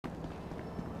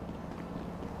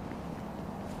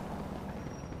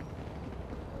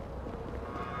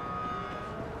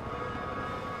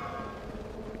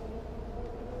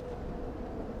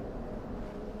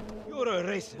You're a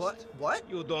racist. What?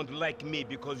 You don't like me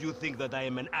because you think that I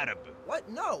am an Arab. What?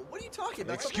 No. What are you talking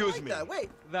about? Excuse Something me. like that. Wait.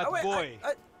 That Oh, wait, boy.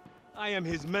 I am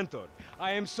his mentor.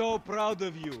 I am so proud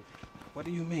of you. What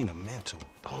do you mean, a mentor?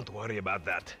 Don't worry about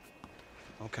that.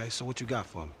 Okay, so what you got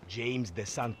for me? James De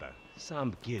Santa.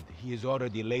 Some kid. He is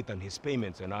already late on his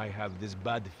payments, and I have this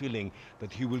bad feeling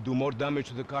that he will do more damage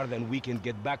to the car than we can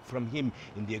get back from him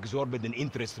in the exorbitant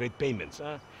interest rate payments,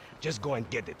 huh? Just go and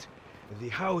get it. The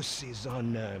house is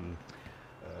on,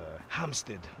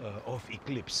 Hampstead, off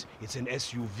Eclipse. It's an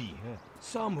SUV, huh?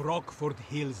 Some Rockford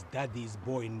Hills daddy's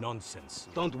boy nonsense.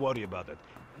 Don't worry about it.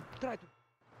 Try to...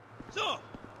 So,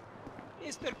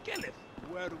 Mr. Kenneth,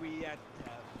 Were we at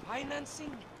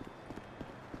financing?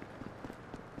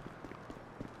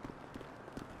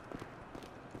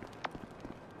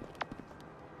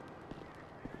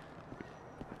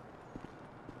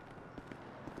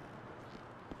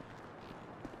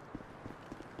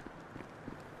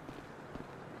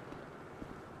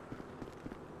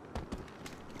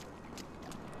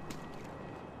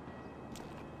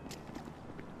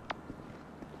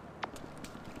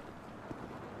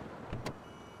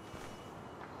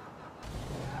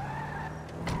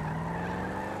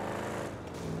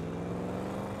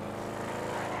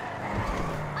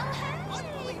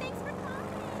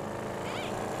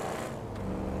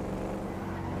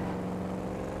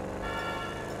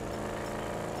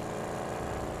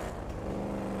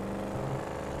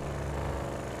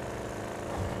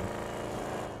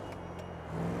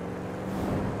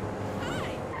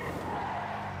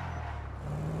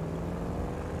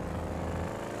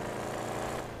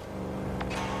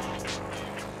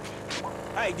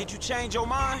 Hey, did you change your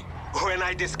mind? When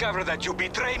I discover that you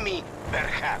betray me,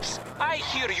 perhaps. I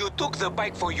hear you took the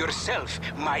bike for yourself,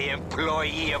 my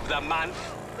employee of the month.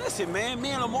 Listen, man, me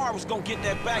and Lamar was gonna get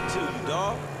that back to you,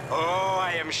 dawg. Oh,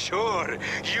 I am sure.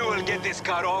 You will get this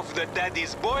car off the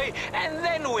daddy's boy, and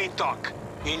then we talk.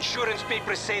 Insurance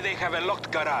papers say they have a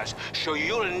locked garage, so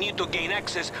you'll need to gain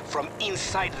access from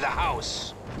inside the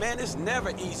house. Man, it's never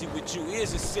easy with you,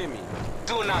 is it, Simi?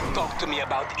 Do not talk to me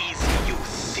about easy, you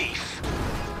thief.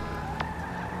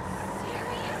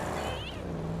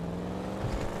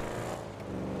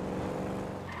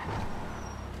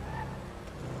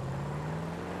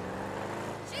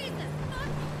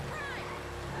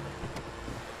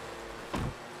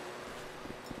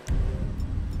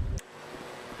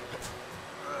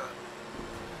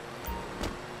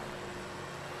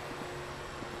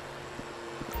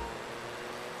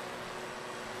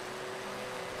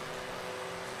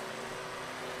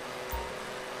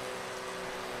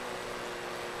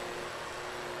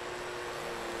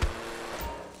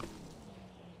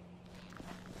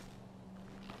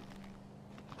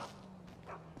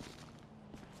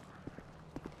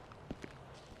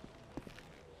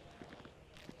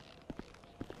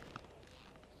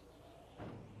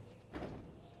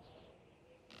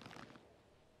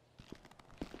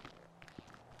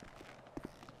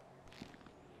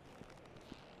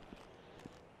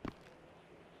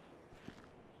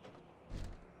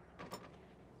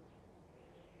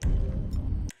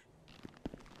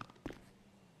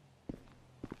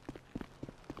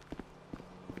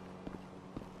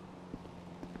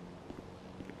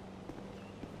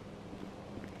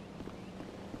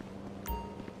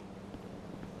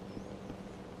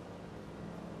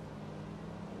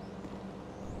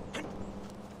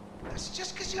 It's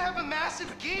just because you have a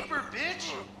massive gaper,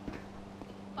 bitch.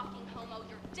 Fucking homo,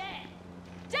 you're dead.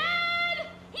 Dad!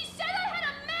 He said I had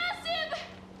a massive...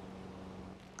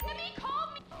 Timmy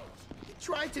called me... You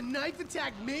tried to knife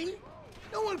attack me?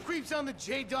 No one creeps on the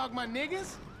J-Dog, my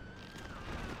niggas.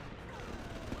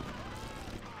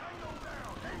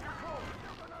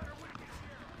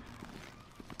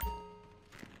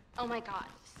 Oh my god,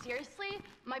 seriously?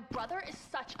 My brother is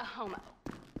such a homo.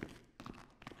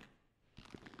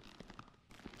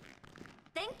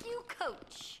 Thank you,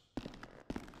 Coach.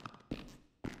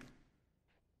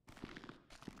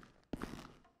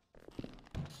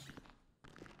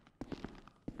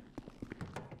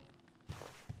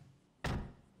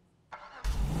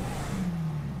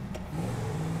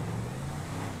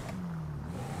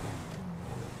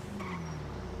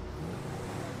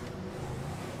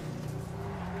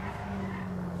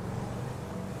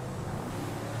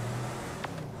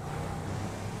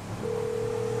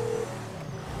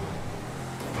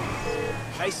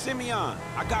 Hey, Simeon,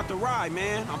 I got the ride,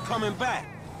 man. I'm coming back.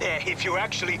 If you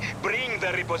actually bring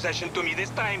the repossession to me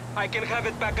this time, I can have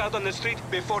it back out on the street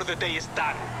before the day is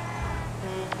done.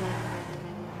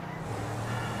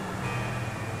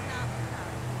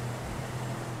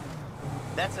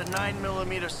 That's a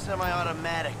 9mm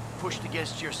semi-automatic pushed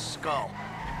against your skull.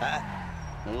 Now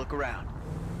look around.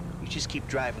 You just keep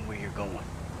driving where you're going.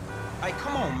 Hey,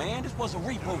 come on, man. This was a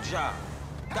repo job.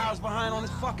 Guy was behind on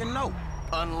his fucking note.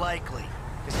 Unlikely,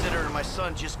 considering my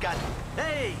son just got...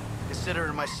 Hey!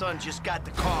 Considering my son just got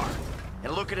the car.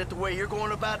 And looking at the way you're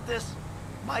going about this,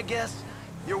 my guess,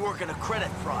 you're working a credit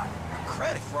fraud.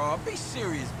 Credit fraud? Be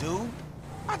serious, dude.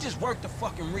 I just worked the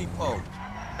fucking repo.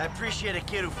 I appreciate a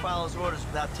kid who follows orders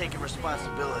without taking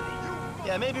responsibility.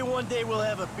 Yeah, maybe one day we'll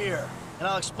have a beer, and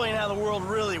I'll explain how the world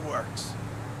really works.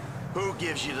 Who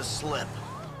gives you the slip?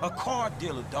 A car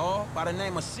dealer, dawg, by the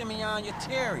name of Simeon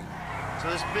Yeteri. So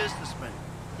this businessman,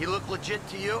 he look legit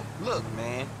to you? Look,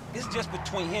 man, it's just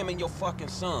between him and your fucking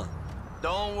son.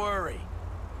 Don't worry.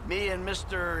 Me and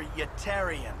Mr.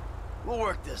 Yetarian, we'll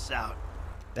work this out.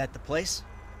 That the place?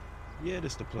 Yeah,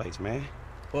 this the place, man.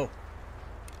 Whoa.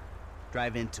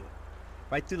 Drive into it.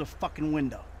 Right through the fucking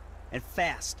window. And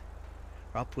fast.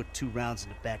 Or I'll put 2 rounds in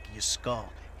the back of your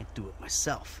skull and do it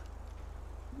myself.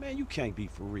 Man, you can't be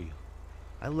for real.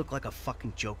 I look like a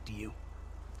fucking joke to you.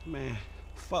 Man,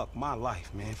 fuck my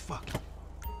life, man. Fuck it.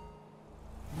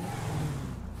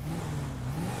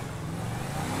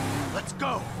 Let's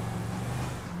go!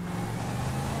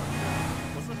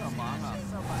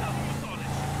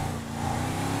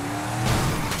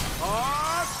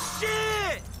 Oh,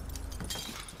 shit!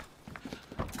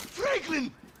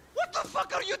 Franklin! What the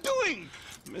fuck are you doing?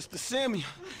 Mr. Simeon,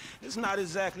 it's not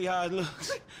exactly how it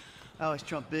looks. I always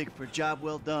trump big for a job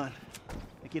well done.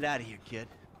 Now get out of here, kid.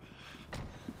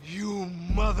 You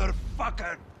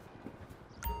motherfucker!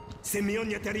 Simeon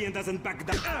Yetarian doesn't back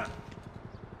down.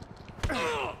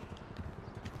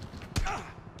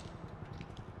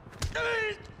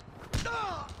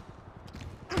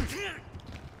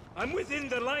 I'm within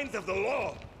the lines of the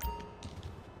law.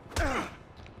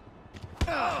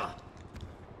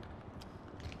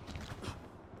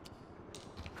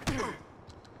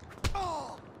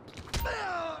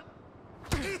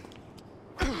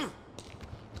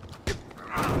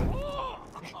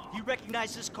 You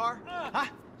recognize this car? Huh?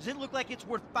 Does it look like it's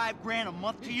worth $5 grand a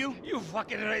month to you? You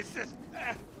fucking racist!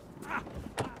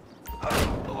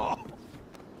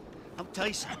 I'll tell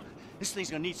you something. This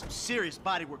thing's gonna need some serious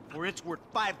body work before it's worth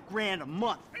 $5 grand a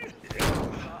month.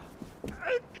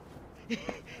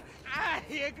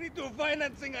 He agreed to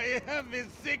financing. I have his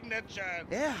signature.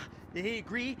 Yeah, did he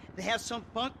agree to have some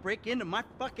punk break into my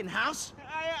fucking house?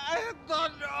 I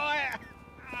don't know.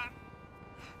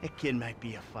 That kid might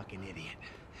be a fucking idiot.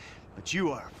 But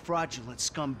you are a fraudulent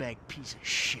scumbag piece of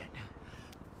shit.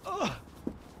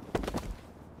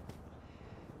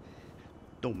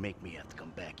 Don't make me have to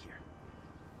come back here.